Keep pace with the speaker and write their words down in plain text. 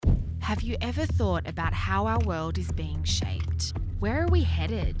Have you ever thought about how our world is being shaped? Where are we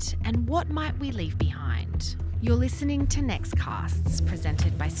headed, and what might we leave behind? You're listening to Nextcasts,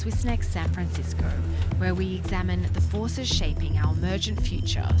 presented by Swissnex San Francisco, where we examine the forces shaping our emergent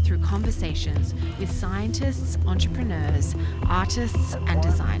future through conversations with scientists, entrepreneurs, artists, and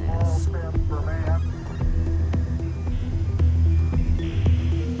designers.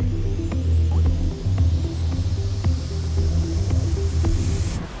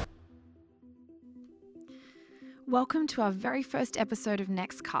 Welcome to our very first episode of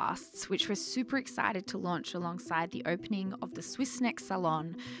Nextcasts, which we're super excited to launch alongside the opening of the Swissnex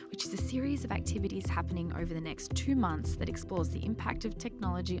Salon, which is a series of activities happening over the next 2 months that explores the impact of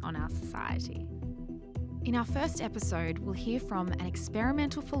technology on our society. In our first episode, we'll hear from an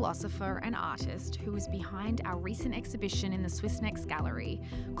experimental philosopher and artist who was behind our recent exhibition in the Swissnex Gallery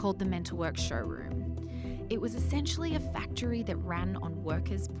called the Mentalwork Showroom. It was essentially a factory that ran on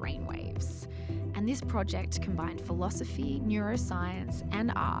workers' brainwaves. And this project combined philosophy, neuroscience,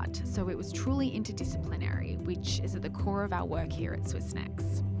 and art, so it was truly interdisciplinary, which is at the core of our work here at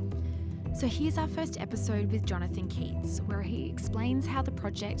Swissnex. So here's our first episode with Jonathon Keats, where he explains how the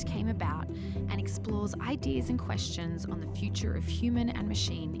project came about and explores ideas and questions on the future of human and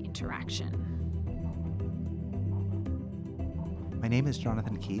machine interaction. My name is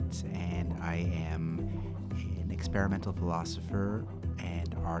Jonathon Keats, and I am an experimental philosopher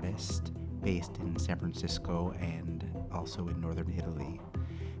and artist based in San Francisco and also in northern Italy.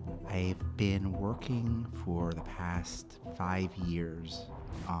 I've been working for the past 5 years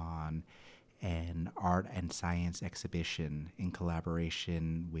on an art and science exhibition in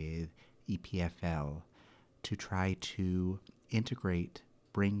collaboration with EPFL to try to integrate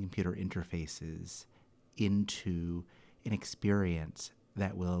brain-computer interfaces into an experience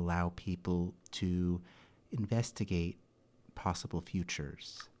that will allow people to investigate possible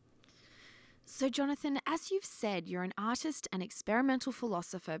futures. So Jonathon, as you've said, you're an artist and experimental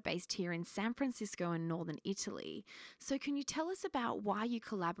philosopher based here in San Francisco and northern Italy. So can you tell us about why you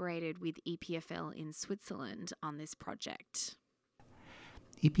collaborated with EPFL in Switzerland on this project?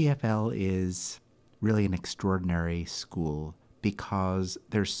 EPFL is really an extraordinary school because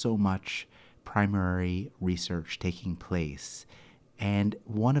there's so much primary research taking place. And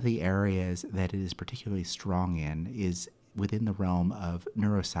one of the areas that it is particularly strong in is within the realm of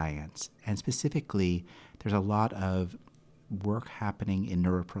neuroscience. And specifically, there's a lot of work happening in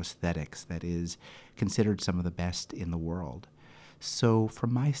neuroprosthetics that is considered some of the best in the world. So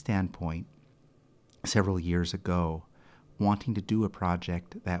from my standpoint, several years ago, wanting to do a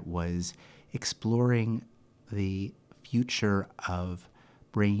project that was exploring the future of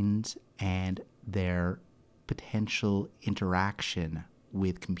brains and their potential interaction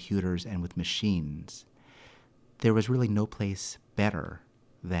with computers and with machines, there was really no place better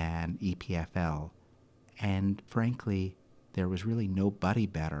than EPFL. And frankly, there was really nobody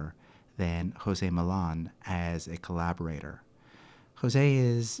better than Jose Milan as a collaborator. Jose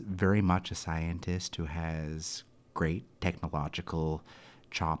is very much a scientist who has great technological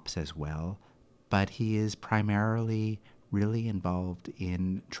chops as well, but he is primarily really involved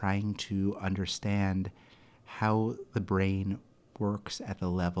in trying to understand how the brain works at the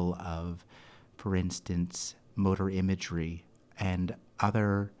level of, for instance, motor imagery and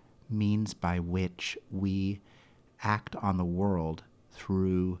other means by which we act on the world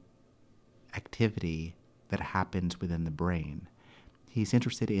through activity that happens within the brain. He's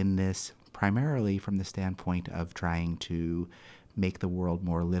interested in this primarily from the standpoint of trying to make the world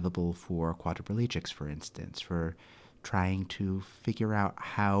more livable for quadriplegics, for instance, for trying to figure out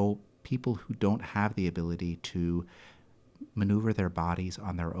how people who don't have the ability to maneuver their bodies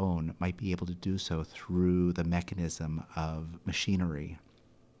on their own might be able to do so through the mechanism of machinery.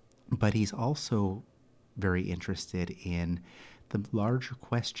 But he's also very interested in the larger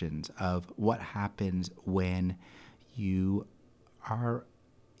questions of what happens when you are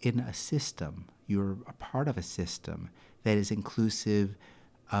in a system, you're a part of a system that is inclusive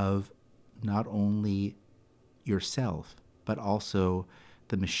of not only yourself, but also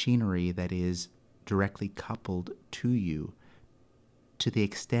the machinery that is directly coupled to you, to the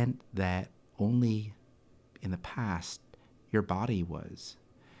extent that only in the past your body was.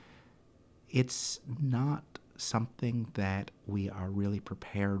 It's not something that we are really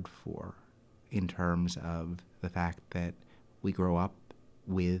prepared for in terms of the fact that we grow up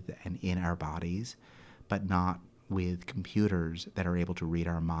with and in our bodies, but not with computers that are able to read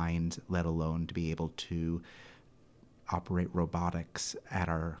our minds, let alone to be able to operate robotics at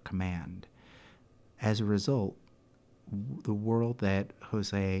our command. As a result, the world that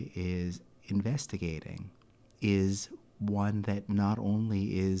Jose is investigating is one that not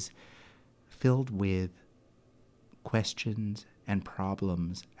only is filled with questions and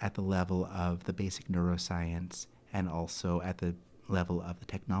problems at the level of the basic neuroscience and also at the level of the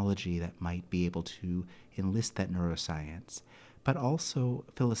technology that might be able to enlist that neuroscience. But also,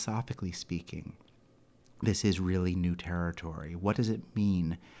 philosophically speaking, this is really new territory. What does it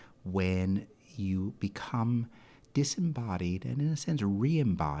mean when you become disembodied and, in a sense,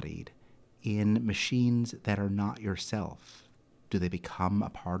 re-embodied in machines that are not yourself? Do they become a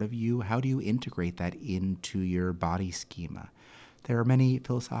part of you? How do you integrate that into your body schema? There are many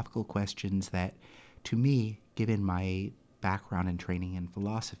philosophical questions that, to me, given my background and training in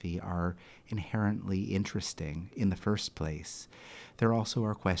philosophy, are inherently interesting in the first place. There also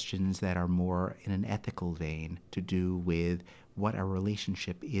are questions that are more in an ethical vein to do with what our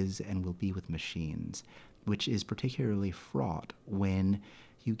relationship is and will be with machines, which is particularly fraught when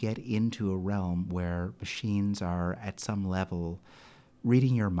you get into a realm where machines are at some level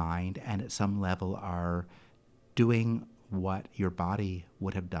reading your mind and at some level are doing what your body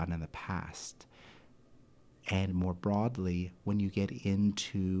would have done in the past. And more broadly, when you get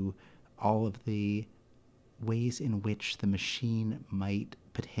into all of the ways in which the machine might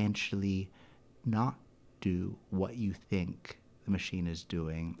potentially not do what you think the machine is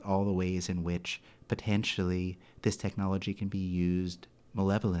doing, all the ways in which potentially this technology can be used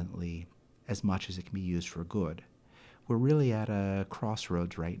malevolently as much as it can be used for good. We're really at a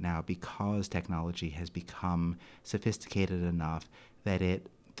crossroads right now because technology has become sophisticated enough that it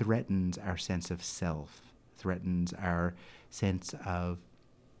threatens our sense of self, threatens our sense of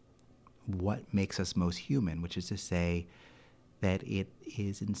what makes us most human, which is to say that it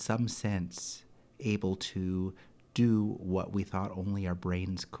is in some sense able to do what we thought only our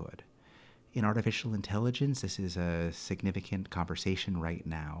brains could. In artificial intelligence, this is a significant conversation right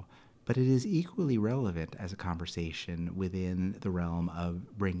now, but it is equally relevant as a conversation within the realm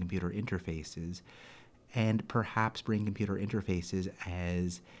of brain-computer interfaces, and perhaps brain-computer interfaces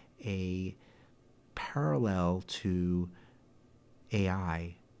as a parallel to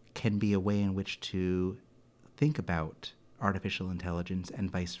AI can be a way in which to think about artificial intelligence and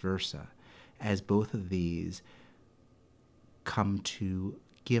vice versa, as both of these come to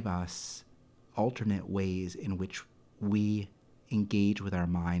give us alternate ways in which we engage with our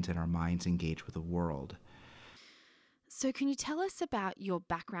minds and our minds engage with the world. So, can you tell us about your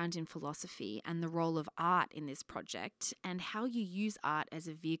background in philosophy and the role of art in this project and how you use art as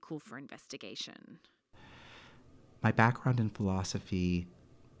a vehicle for investigation? My background in philosophy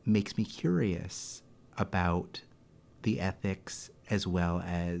makes me curious about the ethics as well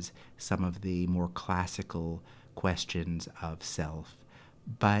as some of the more classical questions of self.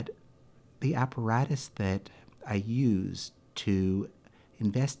 But the apparatus that I use to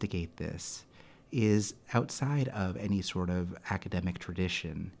investigate this is outside of any sort of academic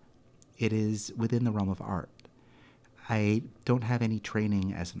tradition. It is within the realm of art. I don't have any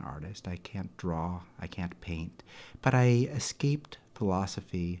training as an artist. I can't draw, I can't paint. But I escaped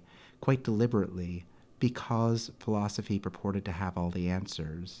philosophy quite deliberately because philosophy purported to have all the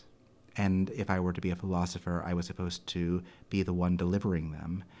answers. And if I were to be a philosopher, I was supposed to be the one delivering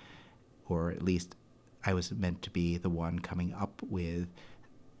them, or at least I was meant to be the one coming up with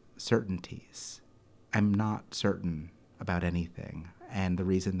certainties. I'm not certain about anything. And the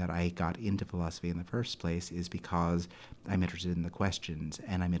reason that I got into philosophy in the first place is because I'm interested in the questions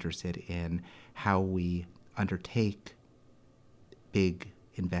and I'm interested in how we undertake big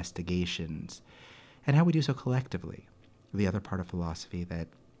investigations and how we do so collectively. The other part of philosophy that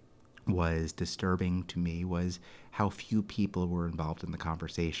was disturbing to me was how few people were involved in the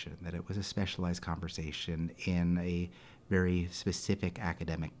conversation, that it was a specialized conversation in a very specific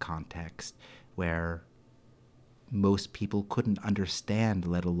academic context where most people couldn't understand,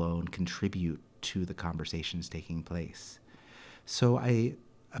 let alone contribute to the conversations taking place. So I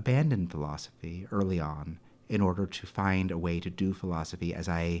abandoned philosophy early on in order to find a way to do philosophy as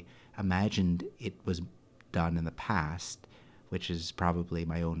I imagined it was done in the past, which is probably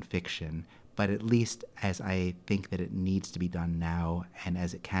my own fiction, but at least as I think that it needs to be done now and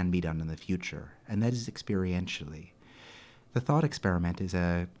as it can be done in the future, and that is experientially. The thought experiment is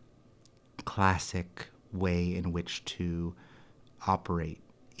a classic way in which to operate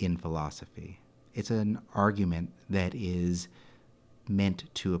in philosophy. It's an argument that is meant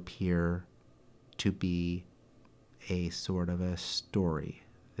to appear to be a sort of a story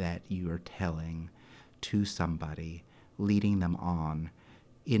that you are telling to somebody, leading them on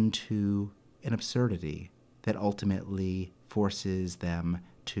into an absurdity that ultimately forces them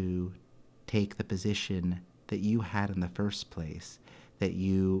to take the position that you had in the first place, that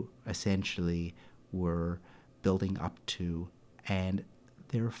you essentially were building up to, and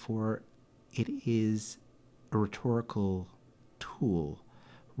therefore it is a rhetorical tool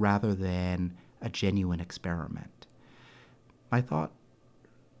rather than a genuine experiment. My thought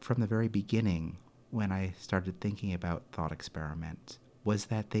from the very beginning, when I started thinking about thought experiments, was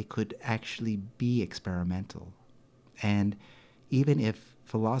that they could actually be experimental. And even if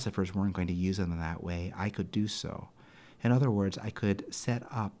philosophers weren't going to use them in that way, I could do so. In other words, I could set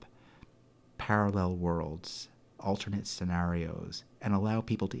up parallel worlds, alternate scenarios, and allow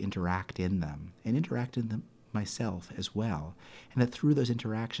people to interact in them, and interact in them myself as well. And that through those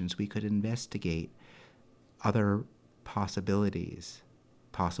interactions, we could investigate other possibilities,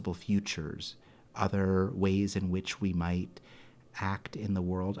 possible futures, other ways in which we might act in the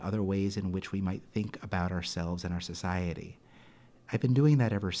world, other ways in which we might think about ourselves and our society. I've been doing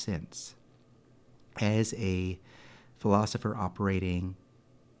that ever since. As a philosopher operating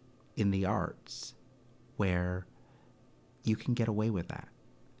in the arts, where you can get away with that.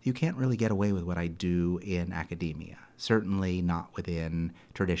 You can't really get away with what I do in academia, certainly not within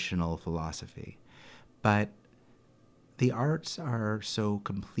traditional philosophy. But the arts are so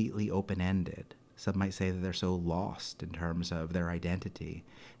completely open-ended. Some might say that they're so lost in terms of their identity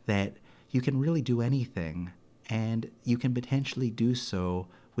that you can really do anything, and you can potentially do so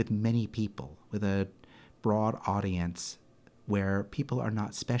with many people, with a broad audience where people are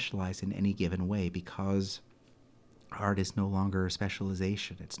not specialized in any given way, because art is no longer a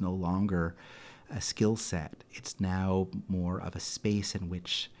specialization. It's no longer a skill set. It's now more of a space in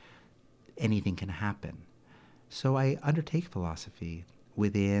which anything can happen. So I undertake philosophy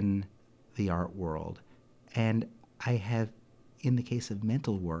within the art world, and I have, in the case of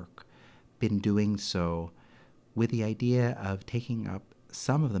mental work, been doing so with the idea of taking up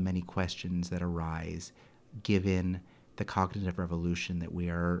some of the many questions that arise given the cognitive revolution that we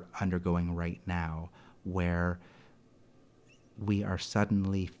are undergoing right now, where we are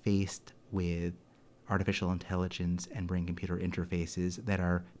suddenly faced with artificial intelligence and brain-computer interfaces that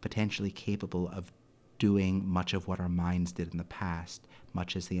are potentially capable of doing much of what our minds did in the past,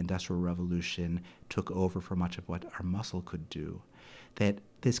 much as the Industrial Revolution took over for much of what our muscle could do. That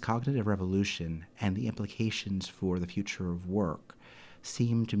this cognitive revolution and the implications for the future of work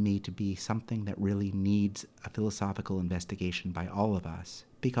seem to me to be something that really needs a philosophical investigation by all of us,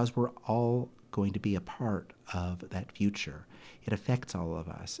 because we're all going to be a part of that future. It affects all of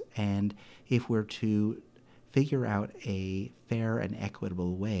us. And if we're to figure out a fair and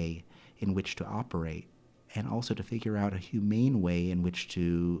equitable way in which to operate, and also to figure out a humane way in which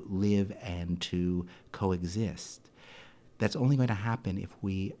to live and to coexist, that's only going to happen if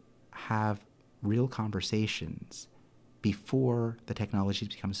we have real conversations before the technologies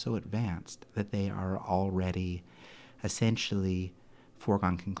become so advanced that they are already essentially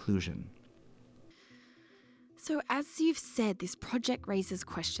foregone conclusion. So, as you've said, this project raises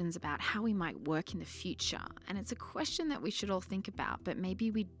questions about how we might work in the future. And it's a question that we should all think about, but maybe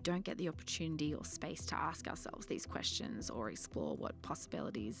we don't get the opportunity or space to ask ourselves these questions or explore what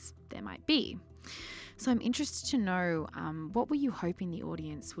possibilities there might be. So, I'm interested to know, what were you hoping the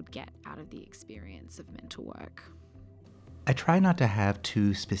audience would get out of the experience of mental work? I try not to have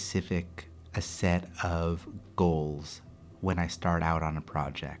too specific a set of goals when I start out on a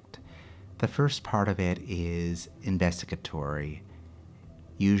project. The first part of it is investigatory.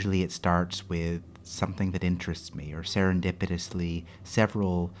 Usually it starts with something that interests me, or serendipitously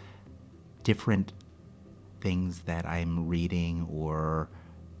several different things that I'm reading or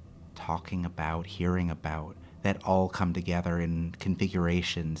talking about, hearing about, that all come together in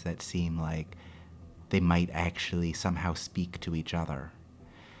configurations that seem like they might actually somehow speak to each other.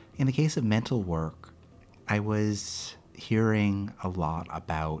 In the case of mental work, I was hearing a lot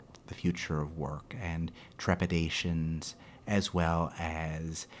about the future of work and trepidations, as well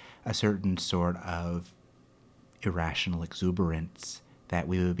as a certain sort of irrational exuberance that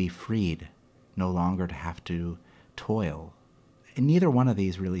we would be freed, no longer to have to toil. And neither one of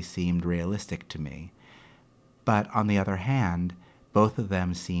these really seemed realistic to me. But on the other hand, both of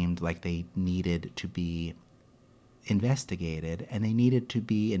them seemed like they needed to be investigated, and they needed to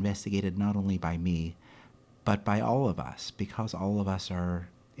be investigated not only by me, but by all of us, because all of us are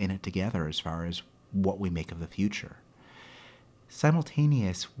in it together as far as what we make of the future.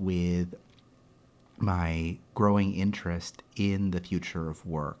 Simultaneous with my growing interest in the future of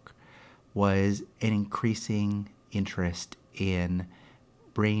work was an increasing interest in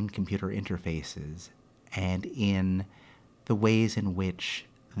brain-computer interfaces and in the ways in which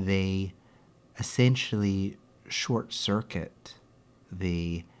they essentially short-circuit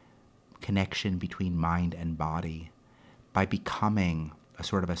the connection between mind and body by becoming a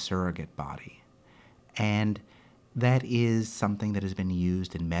sort of a surrogate body. And that is something that has been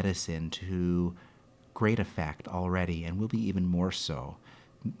used in medicine to great effect already, and will be even more so,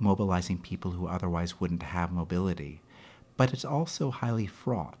 mobilizing people who otherwise wouldn't have mobility. But it's also highly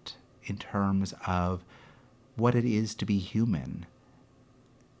fraught in terms of what it is to be human,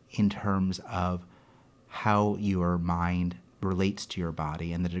 in terms of how your mind relates to your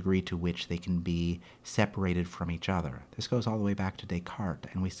body and the degree to which they can be separated from each other. This goes all the way back to Descartes,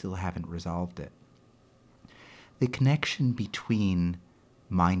 and we still haven't resolved it. The connection between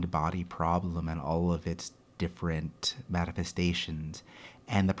mind-body problem and all of its different manifestations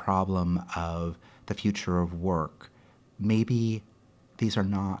and the problem of the future of work, maybe these are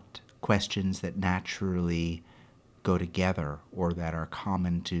not questions that naturally go together or that are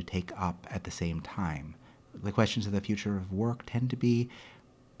common to take up at the same time. The questions of the future of work tend to be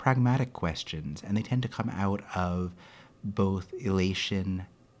pragmatic questions, and they tend to come out of both elation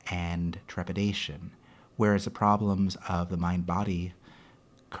and trepidation, whereas the problems of the mind-body,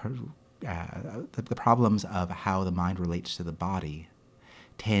 the problems of how the mind relates to the body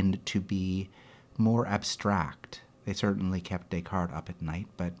tend to be more abstract. They certainly kept Descartes up at night,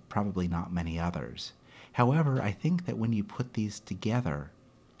 but probably not many others. However, I think that when you put these together,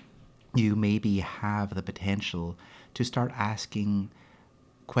 you maybe have the potential to start asking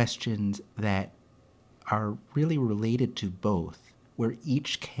questions that are really related to both, where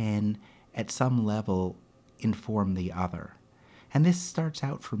each can, at some level, inform the other. And this starts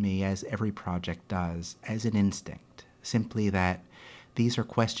out for me, as every project does, as an instinct, simply that these are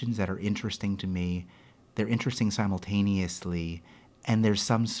questions that are interesting to me, they're interesting simultaneously, and there's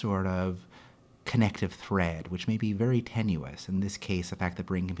some sort of connective thread, which may be very tenuous. In this case, the fact that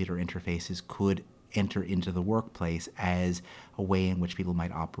brain-computer interfaces could enter into the workplace as a way in which people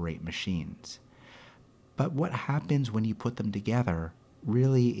might operate machines. But what happens when you put them together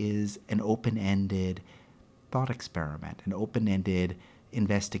really is an open-ended thought experiment, an open-ended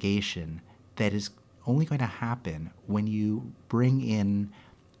investigation that is only going to happen when you bring in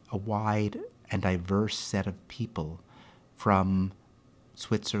a wide and diverse set of people from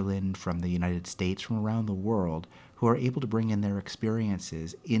Switzerland, from the United States, from around the world, who are able to bring in their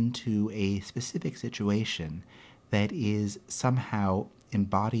experiences into a specific situation that is somehow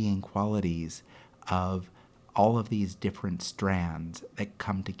embodying qualities of all of these different strands that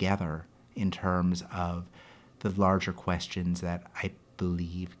come together in terms of the larger questions that I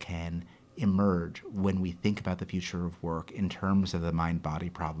believe can emerge when we think about the future of work in terms of the mind-body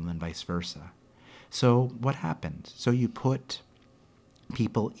problem and vice versa. So what happens? So you put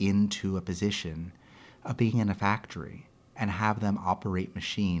people into a position of being in a factory and have them operate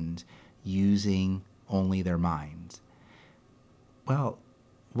machines using only their minds. Well,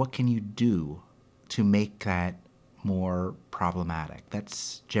 what can you do to make that more problematic?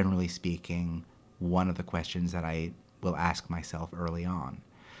 That's, generally speaking, one of the questions that I will ask myself early on.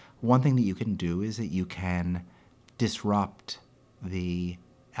 One thing that you can do is that you can disrupt the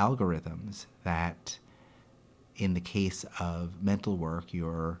algorithms that, in the case of mental work,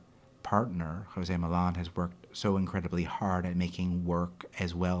 your partner, Jose Milan, has worked so incredibly hard at making work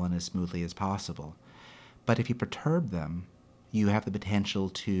as well and as smoothly as possible. But if you perturb them, you have the potential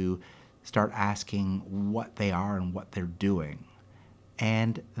to start asking what they are and what they're doing.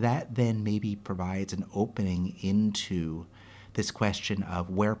 And that then maybe provides an opening into this question of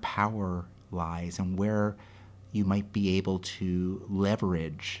where power lies and where you might be able to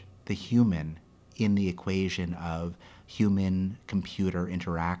leverage the human in the equation of human-computer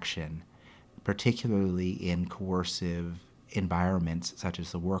interaction, particularly in coercive environments such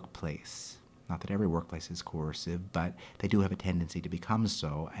as the workplace. Not that every workplace is coercive, but they do have a tendency to become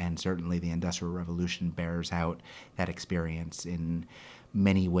so, and certainly the Industrial Revolution bears out that experience in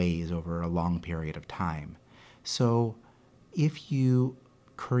many ways over a long period of time. So if you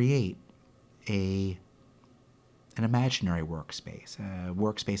create an imaginary workspace, a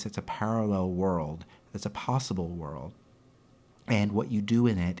workspace that's a parallel world, that's a possible world, and what you do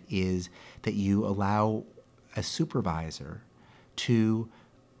in it is that you allow a supervisor to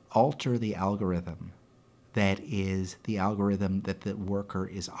alter the algorithm that is the algorithm that the worker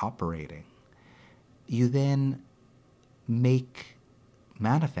is operating. You then make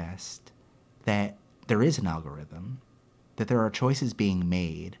manifest that there is an algorithm, that there are choices being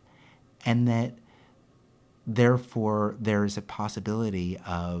made, and that therefore there is a possibility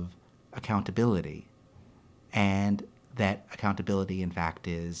of accountability, and that accountability in fact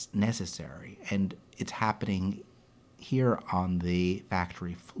is necessary. And it's happening here on the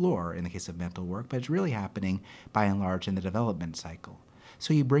factory floor in the case of mental work, but it's really happening by and large in the development cycle.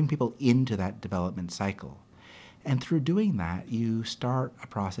 So you bring people into that development cycle. And through doing that, you start a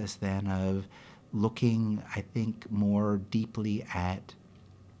process then of looking, I think, more deeply at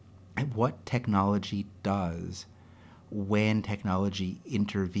what technology does when technology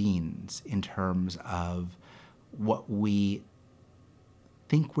intervenes in terms of what we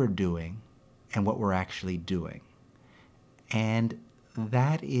think we're doing and what we're actually doing. And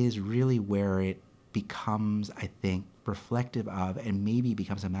that is really where it becomes, I think, reflective of and maybe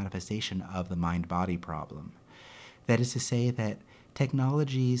becomes a manifestation of the mind-body problem. That is to say that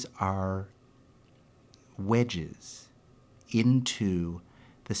technologies are wedges into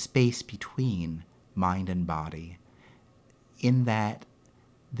the space between mind and body, in that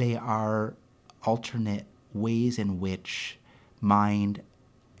they are alternate ways in which mind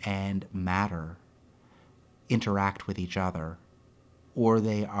and matter interact with each other, or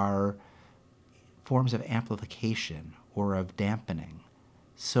they are forms of amplification or of dampening.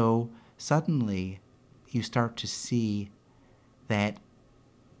 So suddenly you start to see that,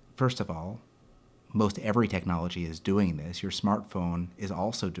 first of all, most every technology is doing this. Your smartphone is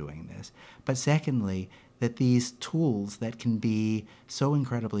also doing this. But secondly, that these tools that can be so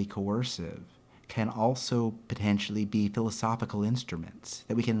incredibly coercive can also potentially be philosophical instruments,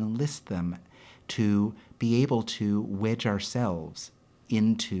 that we can enlist them to be able to wedge ourselves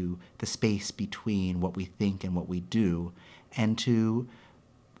into the space between what we think and what we do, and to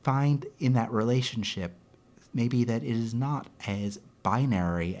find in that relationship maybe that it is not as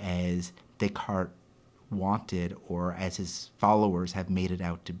binary as Descartes wanted or as his followers have made it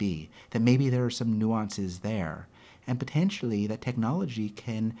out to be, that maybe there are some nuances there, and potentially that technology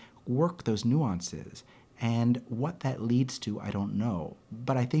can work those nuances. And what that leads to, I don't know,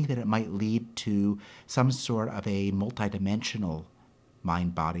 but I think that it might lead to some sort of a multidimensional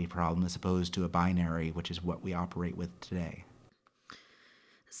mind-body problem as opposed to a binary, which is what we operate with today.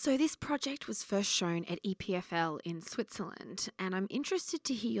 So this project was first shown at EPFL in Switzerland, and I'm interested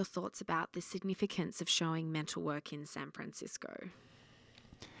to hear your thoughts about the significance of showing mental work in San Francisco.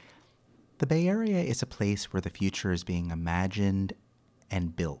 The Bay Area is a place where the future is being imagined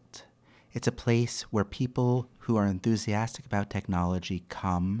and built. It's a place where people who are enthusiastic about technology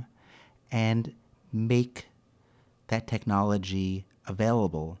come and make that technology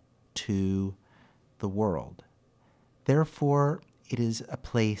available to the world. Therefore, it is a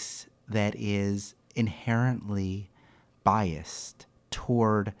place that is inherently biased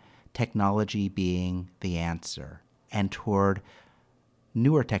toward technology being the answer and toward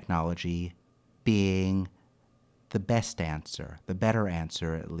newer technology being the best answer, the better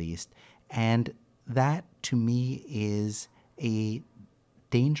answer at least. And that, to me, is a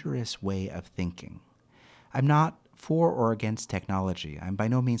dangerous way of thinking. I'm not for or against technology. I'm by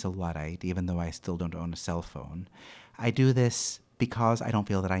no means a Luddite, even though I still don't own a cell phone. I do this because I don't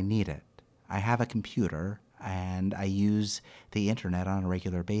feel that I need it. I have a computer, and I use the internet on a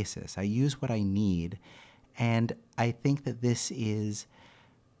regular basis. I use what I need, and I think that this is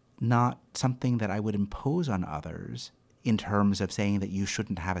not something that I would impose on others in terms of saying that you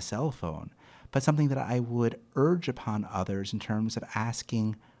shouldn't have a cell phone, but something that I would urge upon others in terms of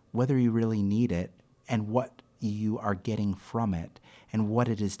asking whether you really need it and what you are getting from it and what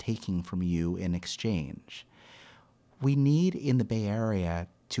it is taking from you in exchange. We need in the Bay Area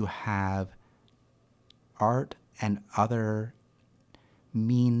to have art and other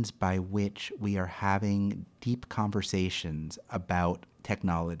means by which we are having deep conversations about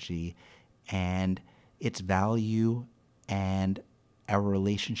technology and its value and our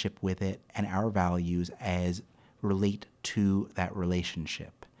relationship with it and our values as relate to that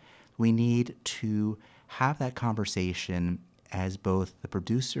relationship. We need to have that conversation as both the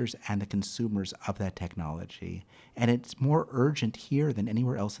producers and the consumers of that technology. And it's more urgent here than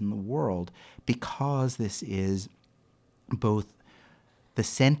anywhere else in the world because this is both the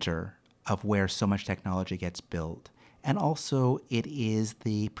center of where so much technology gets built, and also it is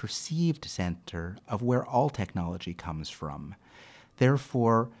the perceived center of where all technology comes from.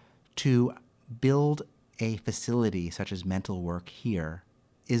 Therefore, to build a facility such as mental work here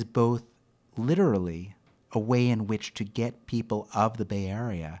is both literally a way in which to get people of the Bay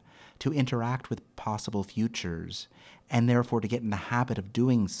Area to interact with possible futures, and therefore to get in the habit of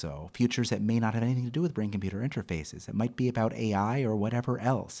doing so, futures that may not have anything to do with brain-computer interfaces. It might be about AI or whatever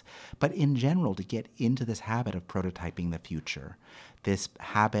else. But in general, to get into this habit of prototyping the future, this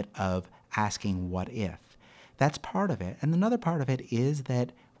habit of asking what if. That's part of it. And another part of it is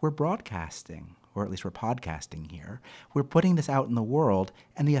that we're broadcasting. or at least we're podcasting here. We're putting this out in the world,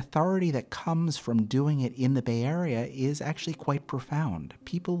 and the authority that comes from doing it in the Bay Area is actually quite profound.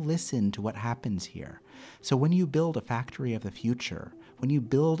 People listen to what happens here. So when you build a factory of the future, when you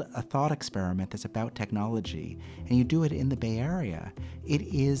build a thought experiment that's about technology, and you do it in the Bay Area, it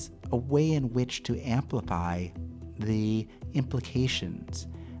is a way in which to amplify the implications,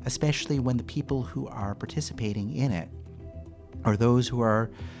 especially when the people who are participating in it are those who are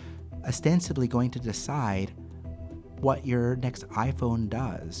ostensibly going to decide what your next iPhone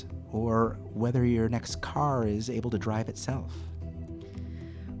does or whether your next car is able to drive itself.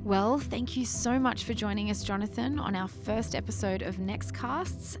 Well, thank you so much for joining us, Jonathon, on our first episode of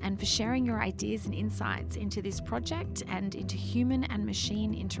Nextcasts and for sharing your ideas and insights into this project and into human and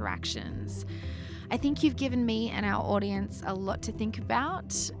machine interactions. I think you've given me and our audience a lot to think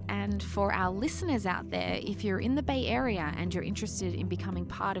about. And for our listeners out there, if you're in the Bay Area and you're interested in becoming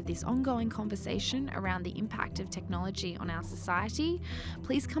part of this ongoing conversation around the impact of technology on our society,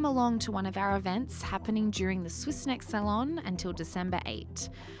 please come along to one of our events happening during the SwissNext Salon until December 8.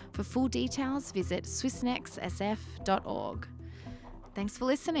 For full details, visit swissnextsf.org. Thanks for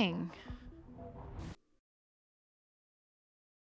listening.